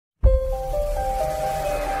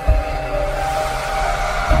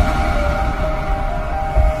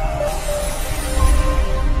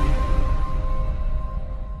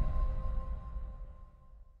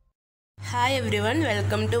everyone,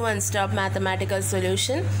 welcome to One Stop Mathematical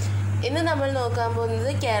Solution. In the നമ്മൾ നോക്കാൻ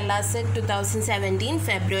പോകുന്നത് Kerala set 2017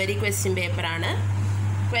 February question paper ആണ്.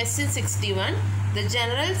 Question 61. The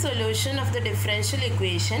general solution of the differential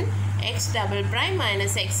equation x double prime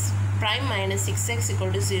minus x prime minus 6x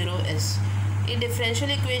equal to 0 is. ഈ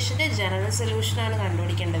differential equationന്റെ general solution ആണ്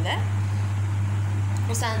കണ്ടുപിടിക്കേണ്ടത്.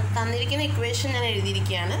 തന്നിരിക്കുന്ന equation ഞാൻ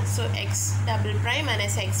എഴുതിയിരിക്കുകയാണ്. So X double prime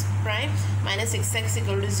minus X prime minus 6x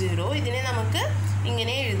equal to 0. ഇതിനെ നമുക്ക്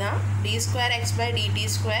ഇങ്ങനെ എഴുതാം. D square X by D T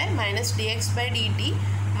square minus D X by D T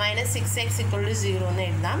minus 6x equal to 0 എന്ന്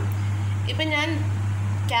എഴുതാം. ഇപ്പം ഞാൻ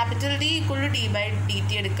capital D equal to D by D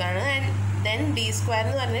T എടുക്കുകയാണ്. And then D square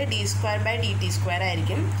എന്ന് പറഞ്ഞാൽ D square by D T square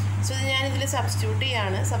ആയിരിക്കും. So ഇത് ഞാനിതിൽ സബ്സ്റ്റിറ്റ്യൂട്ട്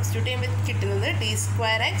ചെയ്യുകയാണ്. സബ്സ്റ്റിറ്റ്യൂട്ട് ചെയ്യുമ്പോൾ കിട്ടുന്നത് D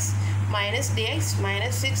square X minus D X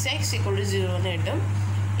minus 6x equal to 0 എന്ന് കിട്ടും.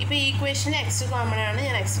 ഇപ്പോൾ ഈ ഇക്വേഷനിൽ എക്സ് കോമൺ ആണ്,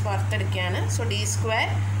 ഞാൻ X പുറത്തെടുക്കുകയാണ്. So D square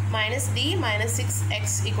minus D minus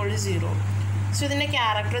 6x equal to 0. So ഇതിൻ്റെ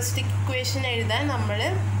ക്യാരക്ടറിസ്റ്റിക് ഇക്വേഷൻ എഴുതാൻ നമ്മൾ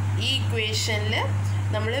ഈ ഇക്വേഷനിൽ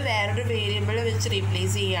നമ്മൾ വേറൊരു വേരിയബിൾ വെച്ച്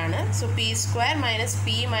റീപ്ലേസ് ചെയ്യുകയാണ്. So P square minus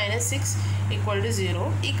P minus 6 equal to 0.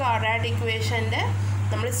 ഈ ക്വാഡ്രാറ്റിക് ഇക്വേഷൻ്റെ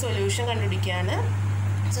നമ്മൾ സൊല്യൂഷൻ കണ്ടുപിടിക്കുകയാണ്.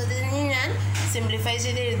 സോ ഇതിന് ഞാൻ സിംപ്ലിഫൈ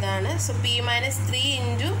ചെയ്ത് എഴുതാണ്. So P minus 3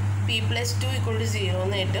 into P plus 2 equal to 0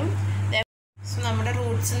 എന്ന് കിട്ടും. സോ നമ്മുടെ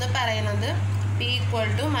റൂട്ട്സ് എന്ന് പറയുന്നത് പി ഈക്വൽ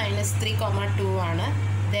ടു മൈനസ് 3,2 ആണ്.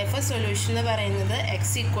 ദെർഫോർ സൊല്യൂഷൻ എന്ന് പറയുന്നത്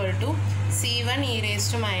X equal to C1 e raised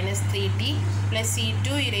to minus 3t plus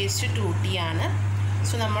C2 e raised to 2t ആണ്.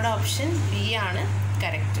 So നമ്മുടെ ഓപ്ഷൻ ബി ആണ്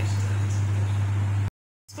correct.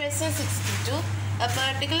 Question 62. A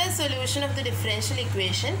particular solution of the differential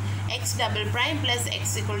equation x double prime plus x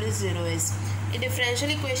equal to 0 is. ഈ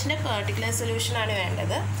differential ഇക്വേഷൻ്റെ particular solution ആണ്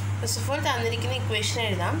വേണ്ടത്. First of all തന്നിരിക്കുന്ന equation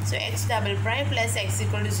എഴുതാം. So X double prime plus X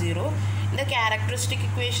equal to 0. ഇതിൻ്റെ characteristic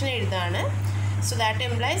equation എഴുതാണ്. So that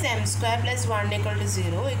implies M square plus 1 equal to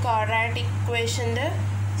 0. ഈ quadratic ഇക്വേഷൻ്റെ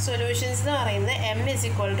solutions എന്ന് പറയുന്നത് M is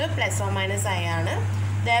equal two plus or minus I ആണ്.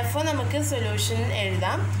 Therefore നമുക്ക് solution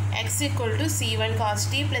എഴുതാം. X equal to C1 cos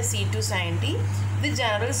t plus C2 sin t. ഇത്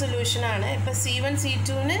general solution ആണ്. ഇപ്പോൾ C1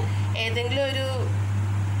 C2ന് ഏതെങ്കിലും ഒരു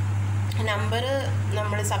നമ്പർ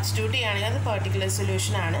നമ്മൾ സബ്സ്റ്റിറ്റ്യൂട്ട് ചെയ്യുകയാണെങ്കിൽ അത് പെർട്ടിക്കുലർ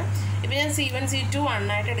സൊല്യൂഷൻ ആണ്. ഇപ്പോൾ ഞാൻ C1 C2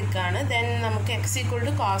 1 ആയിട്ട് എടുക്കുകയാണ്. ദെൻ നമുക്ക് X equal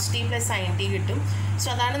to cos T plus sine t കിട്ടും. സോ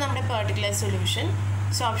അതാണ് നമ്മുടെ particular solution.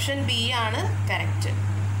 So option B ആണ് correct.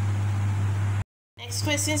 Next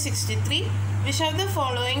question 63. Which of the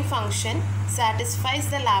following function satisfies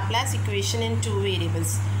the Laplace equation in 2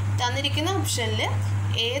 variables. തന്നിരിക്കുന്ന ഓപ്ഷനിൽ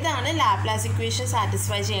ഏതാണ് ലാപ്ലാസ് ഇക്വേഷൻ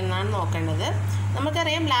സാറ്റിസ്ഫൈ ചെയ്യുന്നതാണ് നോക്കേണ്ടത്.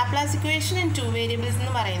 നമുക്കറിയാം ലാപ്ലാസ് ഇക്വേഷൻ ഇൻ 2 വേരിയബിൾസ്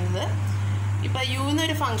എന്ന് പറയുന്നത് ഇപ്പോൾ യു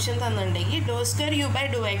എന്നൊരു ഫംഗ്ഷൻ തന്നിട്ടുണ്ടെങ്കിൽ ഡോ square U by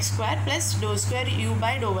Dr X square plus Dr square U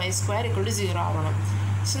by Dr Y square equal to 0 ആവണം.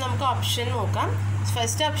 സോ നമുക്ക് ഓപ്ഷൻ നോക്കാം.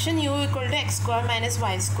 First option U equal to X square minus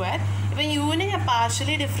Y square. ഇപ്പം യുവിനെ ഞാൻ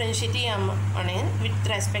പാർഷ്യലി ഡിഫറൻഷ്യേറ്റ് ചെയ്യാൻ with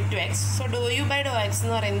respect to X. So Dr U by Dr X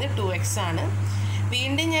എന്ന് പറയുന്നത് 2x ആണ്.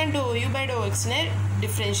 വീണ്ടും ഞാൻ ഡോ യു ബൈ ഡോ എക്സിനെ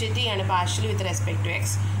ഡിഫറൻഷ്യേറ്റ് ചെയ്യാണ് partially with respect to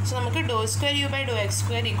X. So നമുക്ക് ഡോ square U by Dr X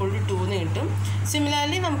square equal to 2 എന്ന് കിട്ടും.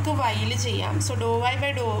 സിമിലർലി നമുക്ക് വൈയിൽ ചെയ്യാം. So Dr Y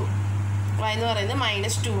by Dr Y എന്ന് പറയുന്നത്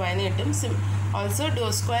മൈനസ് 2y എന്ന് കിട്ടും. Also Dr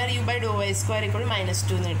square U by Dr Y square equal minus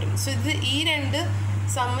 2 എന്ന് കിട്ടും. സോ ഇത് ഈ രണ്ട്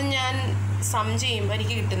സമ്മും ഞാൻ സം ചെയ്യുമ്പോൾ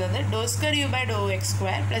എനിക്ക് കിട്ടുന്നത് ഡോ square U by Dr X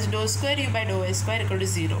square plus Dr square U by Dr Y square equal to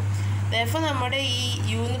 0. Therefore നമ്മുടെ ഈ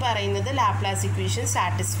യു എന്ന് പറയുന്നത് ലാപ്ലാസ് ഇക്വേഷൻ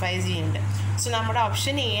സാറ്റിസ്ഫൈ ചെയ്യുന്നുണ്ട്. സോ നമ്മുടെ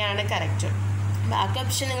ഓപ്ഷൻ എ ആണ് കറക്റ്റ്. ബാക്കി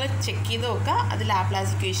ഓപ്ഷൻ നിങ്ങൾ ചെക്ക് ചെയ്ത് നോക്കുക, അത്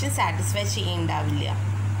Laplace equation satisfy ചെയ്യുന്നുണ്ടാവില്ല.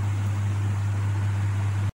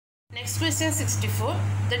 Next question 64.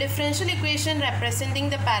 The differential equation representing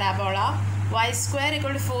the parabola y square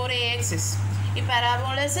equal to 4ax is. ഈ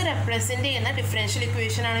പാരാബോളേഴ്സ് റെപ്രസെൻറ്റ് ചെയ്യുന്ന ഡിഫറൻഷ്യൽ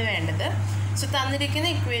ഇക്വേഷൻ ആണ് വേണ്ടത്. സോ തന്നിരിക്കുന്ന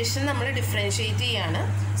ഇക്വേഷൻ നമ്മൾ ഡിഫറൻഷ്യേറ്റ് ചെയ്യാണ്.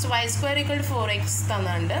 So Y square equal to 4x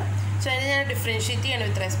തന്നുണ്ട്. So അതിന് ഞാൻ ഡിഫറൻഷ്യേറ്റ് ചെയ്യാണ്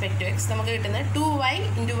വിത്ത് റെസ്പെക്ട് ടു എക്സ്. നമുക്ക് കിട്ടുന്നത് 2y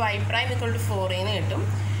into Y prime equal to 4a എന്ന് കിട്ടും.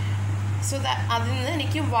 സോ അതിൽ നിന്ന്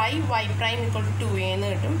എനിക്ക് Y prime equal to 2a എന്ന്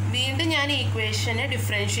കിട്ടും. വീണ്ടും ഞാൻ ഈ ഇക്വേഷനെ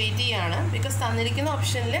ഡിഫറൻഷ്യേറ്റ് ചെയ്യാണ്. ബിക്കോസ് തന്നിരിക്കുന്ന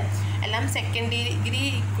ഓപ്ഷനിൽ എല്ലാം സെക്കൻഡ് ഡിഗ്രി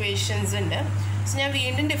ഇക്വേഷൻസ് ഉണ്ട്. സോ ഞാൻ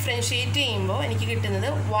വീണ്ടും ഡിഫറൻഷ്യേറ്റ് ചെയ്യുമ്പോൾ എനിക്ക് കിട്ടുന്നത്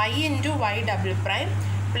y into Y double prime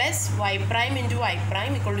plus Y prime into Y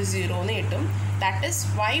prime equal to 0 എന്ന് കിട്ടും. That is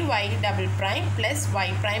why double prime plus Y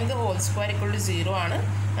prime the whole square equal to 0 ആണ്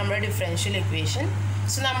നമ്മുടെ ഡിഫറൻഷ്യൽ ഇക്വേഷൻ.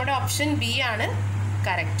 സോ നമ്മുടെ ഓപ്ഷൻ ബി ആണ്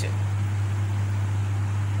correct.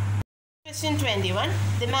 Question 21.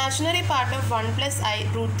 The imaginary part of 1 plus I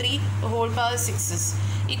root 3 whole power 6 is.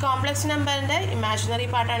 ഈ complex നമ്പറിൻ്റെ imaginary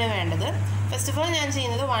പാർട്ടാണ് വേണ്ടത്. First of all ഞാൻ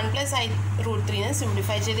ചെയ്യുന്നത് 1 പ്ലസ് ഐ റൂട്ട് 3നെ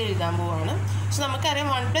സിംപ്ലിഫൈ ചെയ്ത് എഴുതാൻ പോവുകയാണ്. സോ നമുക്കറിയാം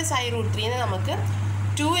 1 പ്ലസ് ഐ റൂട്ട് 3നെ നമുക്ക്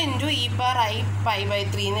 2 into E power I pi by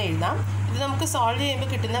 3 എന്ന് എഴുതാം. ഇത് നമുക്ക് സോൾവ്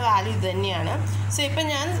ചെയ്യുമ്പോൾ കിട്ടുന്ന വാല്യൂ ഇത് തന്നെയാണ്. സോ ഇപ്പം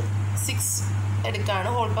ഞാൻ 6 എടുക്കുകയാണ്,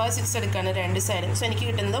 ഹോൾ പവർ 6 എടുക്കുകയാണ് രണ്ട് സൈഡും. സോ എനിക്ക്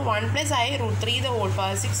കിട്ടുന്നത് 1 + I √3 the whole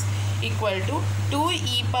power 6 equal to 2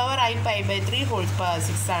 e power I pi by 3 whole power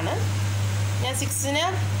 6 ആണ്. ഞാൻ 6നെ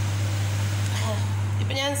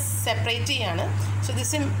ഇപ്പം ഞാൻ സെപ്പറേറ്റ് ചെയ്യാണ്. So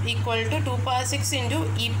this equal to 2 power 6 into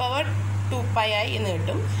E power 2 pi I എന്ന്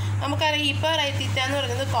കിട്ടും. നമുക്കറിയാം ഇ പവർ I തീറ്റ എന്ന്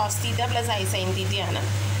പറയുന്നത് cos തീറ്റ + I sin തീറ്റയാണ്.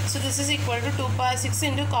 So this is equal to 2 power 6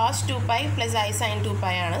 into cos 2 pi + I sin 2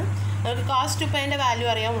 pi ആണ്. നമുക്ക് cos 2 pi വാല്യൂ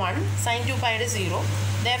അറിയാം 1, sin 2 pi 0.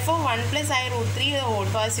 therefore 1 + I √3 the whole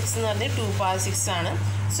power 6 എന്ന് പറഞ്ഞാൽ 2 power 6 ആണ്.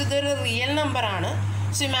 സോ ഇതൊരു റിയൽ നമ്പർ ആണ്.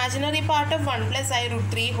 So imaginary part of 1 + I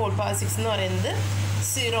 √3 whole power 6 എന്ന് പറയുന്നത്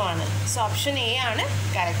 0 ആണ്. സോ ഓപ്ഷൻ എ ആണ്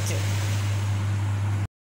correct.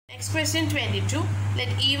 Next question 22. Let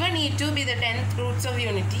E1 E2 be the 10th roots of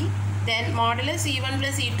unity. Then modulus E1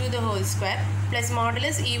 + E2 the whole square plus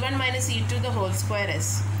modulus E1 - E2 the whole square is.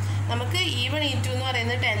 നമുക്ക് E1 E2 എന്ന്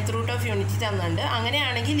പറയുന്നത് 10th root of unity തന്നുണ്ട്.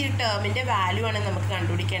 അങ്ങനെയാണെങ്കിൽ ഈ ടേമിൻ്റെ value ആണ് നമുക്ക്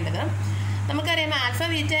കണ്ടുപിടിക്കേണ്ടത്. നമുക്കറിയാം alpha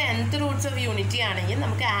beta nth roots of unity ആണെങ്കിൽ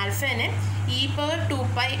നമുക്ക് ആൽഫനെ e power 2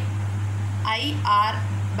 pi I r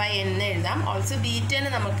by n എന്ന് എഴുതാം. ഓൾസോ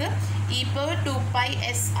ബീറ്റനെ നമുക്ക് e power 2 pi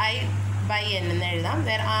s I by n എന്ന് എഴുതാം.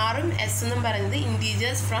 വേറെ ആറും എസ് എന്നും പറയുന്നത്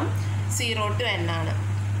ഇൻറ്റീജേഴ്സ് ഫ്രം 0 to n ആണ്.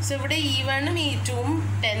 സോ ഇവിടെ E1ഉം E2ഉം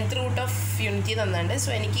 10th root of unity തന്നിട്ടുണ്ട്. സോ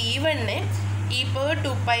എനിക്ക് E1നെ e power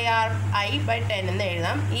 2 pi r I by 10 എന്ന്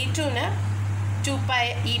എഴുതാം. E2ന് 2 pi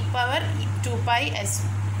e power 2 pi s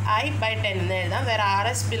I by 10 എന്ന് എഴുതാം. വേറെ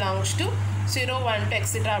RS belongs to 0, 1 to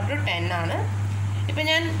etc. up to 10 ആണ്. ഇപ്പം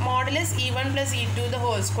ഞാൻ modulus E1 + E2 the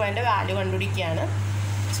whole squareൻ്റെ value കണ്ടുപിടിക്കുകയാണ്.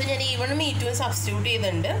 So ഞാൻ E1ഉം E2ഉം സബ്സ്റ്റിറ്റ്യൂട്ട്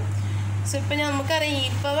ചെയ്തിട്ടുണ്ട്. സോ ഇപ്പം നമുക്കറിയാം ഇ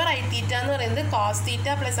പവർ I തീറ്റ എന്ന് പറയുന്നത് cos തീറ്റ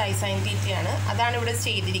 + I sin തീറ്റയാണ്. അതാണ് ഇവിടെ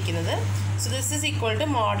ചെയ്തിരിക്കുന്നത്. So this is equal to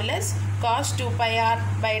modulus cos 2 pi r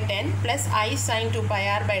by 10 plus I sin 2 pi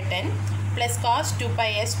r by 10 plus cos 2 pi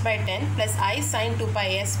s by 10 plus I sin 2 pi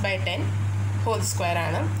s by 10 whole square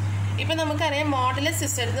ആണ്. ഇപ്പം നമുക്കറിയാം modulus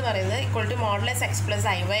Z എന്ന് പറയുന്നത് equal to modulus x +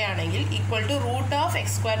 IY ആണെങ്കിൽ equal to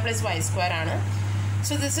 √(x² + y² ആണ്.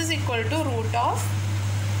 So this is equal to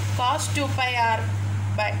cos 2 pi r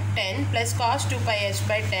by 10 plus cos 2 pi s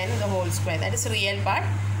by 10 the whole square, that is real part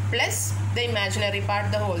plus the imaginary part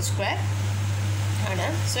the whole square ആണ്.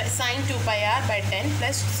 So sin 2 pi r by 10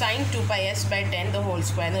 plus sin 2 pi s by 10 the whole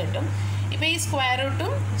square എന്ന് കിട്ടും. ഇപ്പോൾ ഈ square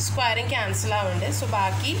റൂട്ടും സ്ക്വയറും cancel ആവുന്നുണ്ട്. So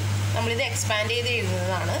ബാക്കി നമ്മളിത് എക്സ്പാൻഡ് ചെയ്ത്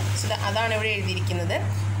എഴുതുന്നതാണ്. സോ അതാണ് ഇവിടെ എഴുതിയിരിക്കുന്നത്.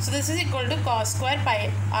 So this is equal to cos² pi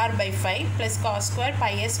r by 5 plus cos²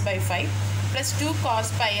 pi s by 5 plus 2 cos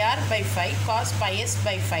pi r by 5 cos pi s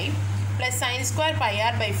by 5 plus sin² pi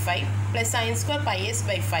r by 5 plus sin² pi s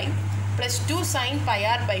by 5 plus 2 sin pi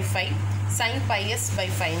r by 5 sin pi s by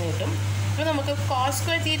 5 എന്ന് കിട്ടും. ഇപ്പോൾ നമുക്ക്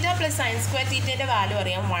cos² θ plus sin² θ value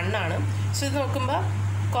അറിയാം 1 ആണ്. So ഇത് നോക്കുമ്പോൾ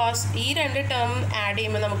ഈ രണ്ട് ടേം ആഡ്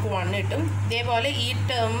ചെയ്യുമ്പോൾ നമുക്ക് 1 കിട്ടും. ഇതേപോലെ ഈ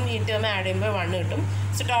ടേം ആഡ് ചെയ്യുമ്പോൾ 1 കിട്ടും.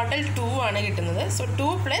 സോ ടോട്ടൽ 2 ആണ് കിട്ടുന്നത്. സോ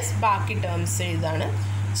 2 പ്ലസ് ബാക്കി terms എഴുതാണ്.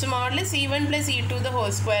 So modulus E1 + E2 the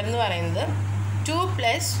whole square എന്ന് പറയുന്നത് 2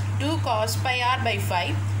 + 2 cos pi r by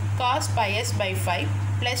 5 cos pi s by 5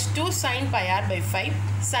 plus 2 sin pi r by 5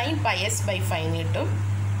 sin pi s by 5 എന്ന് കിട്ടും.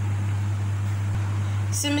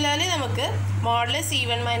 Similarly നമുക്ക് modulus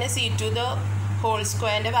E1 - E2 the whole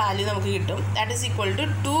squareൻ്റെ value നമുക്ക് കിട്ടും. That is equal to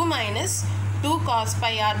 2 - 2 cos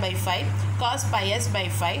pi r by 5 cos pi s by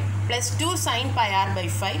 5 plus 2 sin pi r by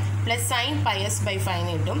 5 plus sin pi s by 5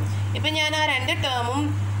 എന്ന് കിട്ടും. ഇപ്പം ഞാൻ ആ രണ്ട് ടേമും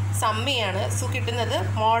സം ചെയ്യാണ്. സോ കിട്ടുന്നത്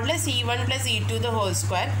modulus E1 + E2 the whole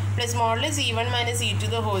square plus modulus E1 -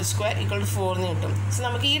 E2 the whole square equal to 4 എന്ന് കിട്ടും. സോ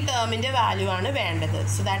നമുക്ക് ഈ ടേമിൻ്റെ വാല്യൂ ആണ് വേണ്ടത്.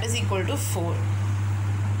 So that is equal to 4.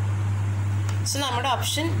 So നമ്മുടെ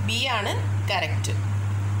ഓപ്ഷൻ ബി ആണ് correct.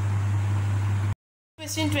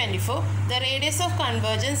 Question 24. The radius of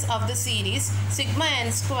convergence of the series sigma n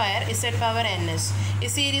square z power ns. ഈ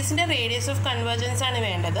സീരീസിൻ്റെ radius of convergence ആണ്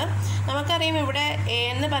വേണ്ടത്. നമുക്കറിയാം ഇവിടെ a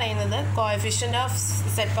എന്ന് പറയുന്നത് coefficient of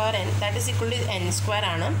z power n, that is equal to n²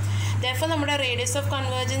 ആണ്. therefore നമ്മുടെ റേഡിയസ് ഓഫ്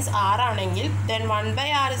കൺവേർജൻസ് r ആണെങ്കിൽ then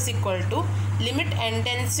 1/r is equal to limit n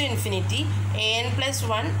tends to infinity an +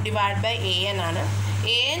 1 divided by an ആണ്.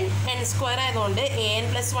 n² ആയതുകൊണ്ട് an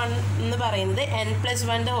 + 1 എന്ന് പറയുന്നത് n +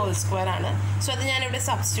 1 the whole square ആണ്. So അത് ഞാനിവിടെ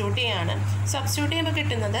സബ്സ്റ്റിറ്റ്യൂട്ട് ചെയ്യാണ്. സബ്സ്റ്റിറ്റ്യൂട്ട് ചെയ്യുമ്പോൾ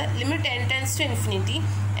കിട്ടുന്നത് limit n tends to infinity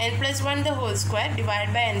n + 1 the whole square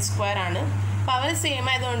divided by n² ആണ്. പവർ സെയിം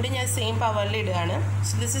ആയതുകൊണ്ട് ഞാൻ സെയിം പവറിൽ ഇടുകയാണ്.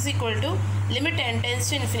 So this is equal to limit n tends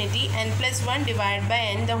to infinity n + 1 divided by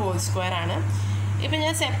n the whole square ആണ്. ഇപ്പം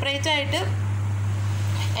ഞാൻ separate ആയിട്ട്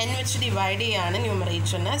n വെച്ച് ഡിവൈഡ് ചെയ്യുകയാണ്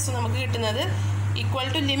ന്യൂമറേറ്ററിന്. സോ നമുക്ക് കിട്ടുന്നത് equal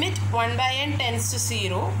to limit 1/n tends to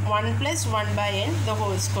 0 1 + 1/n the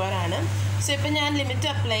whole square ആണ്. So ഇപ്പം ഞാൻ ലിമിറ്റ്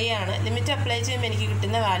അപ്ലൈ ചെയ്യാണ്. ലിമിറ്റ് അപ്ലൈ ചെയ്യുമ്പോൾ എനിക്ക്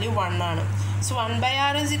കിട്ടുന്ന വാല്യൂ 1 ആണ്. So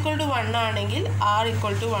 1/r is equal to 1 ആണെങ്കിൽ r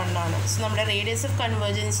equal to 1 ആണ്. സോ നമ്മുടെ radius of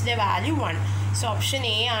കൺവേർജൻസിൻ്റെ value 1. So option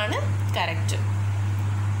A ആണ് correct.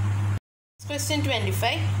 Question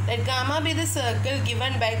 25. Let gamma be the circle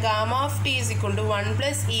given by gamma of t is equal to 1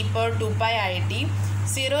 plus e power 2 pi I t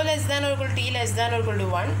 0 less than or equal to t less than or equal to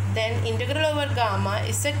 1. Then integral over gamma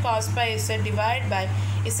z cos pi z divided by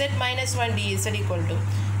z minus 1 dz equal to.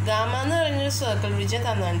 Gamma എന്ന് പറയുന്നൊരു circle region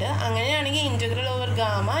തന്നിട്ടുണ്ട്. അങ്ങനെയാണെങ്കിൽ integral over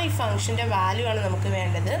gamma ഈ ഫംഗ്ഷൻ്റെ value ആണ് നമുക്ക്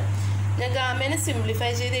വേണ്ടത്. ഞാൻ ഗാമേനെ simplify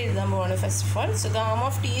ചെയ്ത് എഴുതാൻ പോവാണ് first of all. So gamma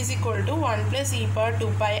of T is equal to 1 plus E power 2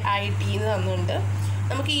 pi I T എന്ന് തന്നിട്ടുണ്ട്.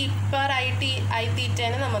 നമുക്ക് ഇ പവർ ഐ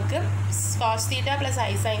തീറ്റേനെ നമുക്ക് cos theta plus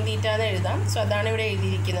I sine theta എന്ന് എഴുതാം. സോ അതാണ് ഇവിടെ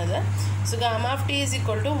എഴുതിയിരിക്കുന്നത്. So gamma of T is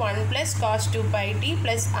equal to 1 plus cos 2 pi T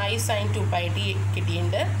plus I sign 2 pi T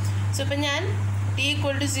കിട്ടിയിട്ടുണ്ട്. സോ ഇപ്പം ഞാൻ T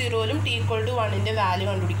equal to 0ലും T equal to 1ൻ്റെ value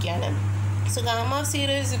കണ്ടുപിടിക്കുകയാണ്. So gamma of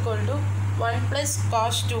 0 is equal to 1 plus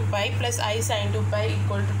cos 2 pi plus I sign 2 pi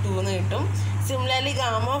equal to 2 എന്ന് കിട്ടും. Similarly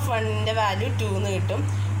gamma of 1ൻ്റെ value 2 എന്ന് കിട്ടും.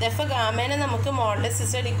 Therefore ഗാമേനെ നമുക്ക് modulus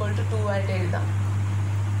z equal to 2 ആയിട്ട് എഴുതാം.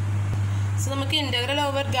 So നമുക്ക് integral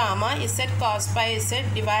over gamma z cos pi z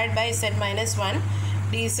divide by z minus 1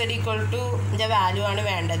 D z equal to ൻ്റെ value ആണ്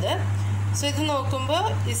വേണ്ടത്. സോ ഇത് നോക്കുമ്പോൾ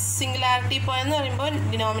സിംഗുലാരിറ്റി പോയിന്റ് എന്ന് പറയുമ്പോൾ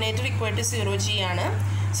ഡിനോമിനേറ്റർ ഈക്വൽ ടു 0 ചെയ്യാണ്.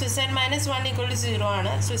 So z minus 1 equal to 0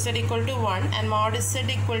 ആണ്. So z equal to 1 and mode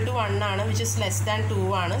z equal to 1 ആണ്, വിച്ച് ഇസ് ലെസ് ദാൻ 2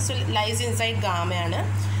 ആണ്. So lies inside ഗാമയാണ്.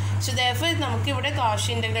 So therefore നമുക്ക് ഇവിടെ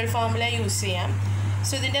കോഷി ഇൻറ്റഗ്രൽ ഫോർമുല യൂസ് ചെയ്യാം.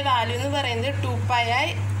 So ഇതിൻ്റെ value എന്ന് പറയുന്നത് 2 pi I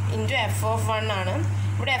into F of 1 ആണ്.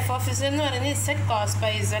 ഇവിടെ എഫ് ഓഫ് z എന്ന് പറയുന്നത് z കോസ്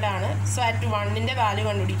പൈ z ആണ്. സോ അറ്റ് 1ൻ്റെ വാല്യൂ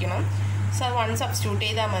കണ്ടുപിടിക്കണം. സോ 1 സബ്സ്റ്റിറ്റ്യൂട്ട്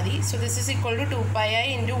ചെയ്താൽ മതി. So this is equal to 2 pi I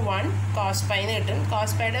into 1 cos pi എന്ന് കിട്ടും.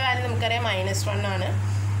 കോസ് പൈയുടെ വാല്യൂ നമുക്കറിയാം -1 ആണ്.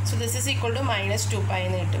 So this is equal to -2 pi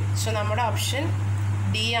എന്ന് കിട്ടും. സോ നമ്മുടെ ഓപ്ഷൻ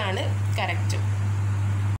ഡി ആണ് correct.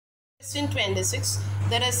 Question 26.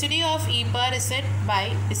 The residue of e power z by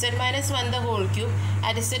z minus 1 the whole cube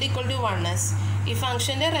at z equal to 1s. ഈ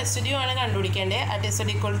ഫംഗ്ഷൻ്റെ residue ആണ് കണ്ടുപിടിക്കേണ്ടത് at z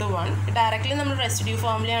equal to 1. Directly നമ്മൾ residue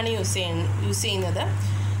ഫോർമുലയാണ് use ചെയ്യുന്നത്.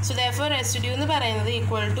 So therefore residue എന്ന് പറയുന്നത്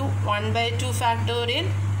equal to 1/2 factorial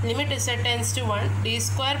limit z tense to 1 d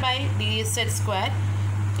square by dz square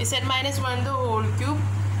z minus 1 the whole cube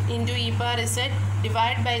into E power z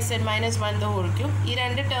divide by z minus 1 the whole cube. ഈ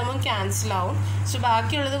രണ്ട് ടേമും cancel ആവും. So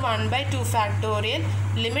ബാക്കിയുള്ളത് 1/2 factorial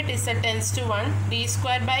limit z tense to 1 d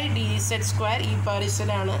square by dz square E power z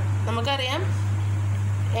ആണ്. നമുക്കറിയാം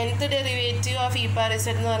nth derivative of E power z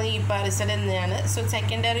എന്ന് പറഞ്ഞാൽ E power z തന്നെയാണ്. So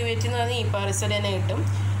second derivative എന്ന് പറഞ്ഞാൽ ഇ പവർ z തന്നെ കിട്ടും.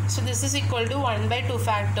 So this is equal to 1/2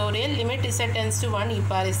 factorial limit z tense to 1 E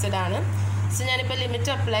power z ആണ്. സോ ഞാനിപ്പോൾ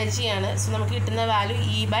ലിമിറ്റ് അപ്ലൈ ചെയ്യാണ്. സോ നമുക്ക് കിട്ടുന്ന വാല്യൂ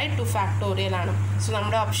e/2 ഫാക്ടോറിയൽ ആണ്. സോ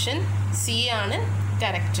നമ്മുടെ ഓപ്ഷൻ സി ആണ്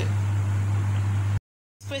correct.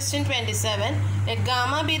 Question 27. Let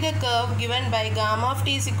gamma be the curve given by gamma of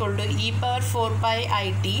t is equal to e power 4 pi I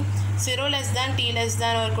t 0 less than t less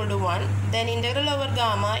than or equal to 1. Then integral over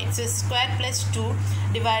gamma it's a square plus 2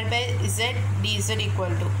 divided by z dz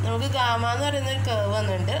equal to. നമുക്ക് gamma എന്ന് പറയുന്നൊരു curve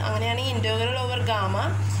വന്നിട്ടുണ്ട്. അങ്ങനെയാണെങ്കിൽ integral over gamma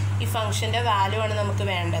ഈ ഫംഗ്ഷൻ്റെ value ആണ് നമുക്ക്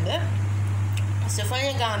വേണ്ടത്. First of all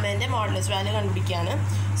ഞാൻ ഗാമേൻ്റെ modulus value കണ്ടുപിടിക്കുകയാണ്.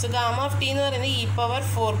 So gamma of T എന്ന് പറയുന്നത് E power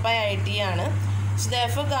 4 pi I t ആണ്. സോ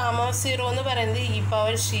ദെർഫോർ ഗാമ ഓഫ് 0 എന്ന് പറയുന്നത് ഇ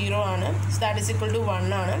പവർ 0 ആണ്. So that is equal to 1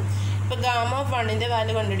 ആണ്. ഇപ്പോൾ gamma of 1ൻ്റെ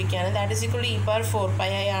value കണ്ടുപിടിക്കുകയാണ്. That is equal to E power 4 pi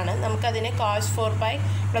I ആണ്. നമുക്കതിനെ cos 4 pi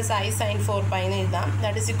plus I sign 4 pi എന്ന് എഴുതാം.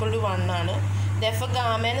 ദാറ്റ് ഈസ് ഈക്വൽ ടു 1 ആണ്. ദെർഫോർ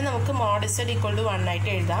ഗാമേനെ നമുക്ക് മോഡ് z ഈക്വൽ ടു 1 ആയിട്ട്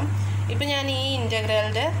എഴുതാം. ഇപ്പോൾ ഞാൻ ഈ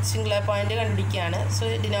ഇൻറ്റഗ്രലിൻ്റെ singular point കണ്ടുപിടിക്കുകയാണ്. So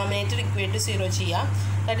denominator equate to 0 ചെയ്യാം.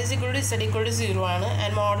 That is equal to z equal to 0 ആണ്.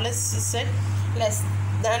 And modulus z less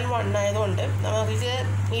than 1 ആയതുകൊണ്ട് നമുക്ക്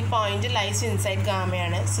ഈ പോയിന്റ് ലൈസ് ഇൻസൈഡ്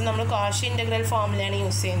ഗാമയാണ്. സോ നമ്മൾ കോഷി ഇൻറ്റഗ്രൽ ഫോർമുലയാണ്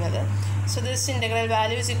യൂസ് ചെയ്യുന്നത്. So this integral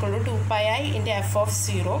value is equal to 2 pi I into F of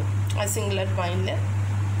 0 ആ singular പോയിന്റിൽ.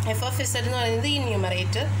 F of z എന്ന് പറയുന്നത് ഈ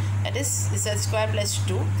numerator that is z square plus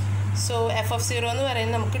 2. So F of 0 എന്ന്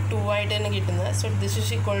പറയുന്നത് നമുക്ക് 2 ആയിട്ട് തന്നെ കിട്ടുന്നത്. So this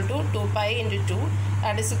is equal to 2 pi into 2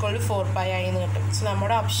 that is equal to 4 pi I എന്ന് കിട്ടും. സോ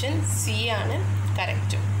നമ്മുടെ ഓപ്ഷൻ സി ആണ്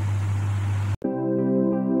കറക്റ്റ്.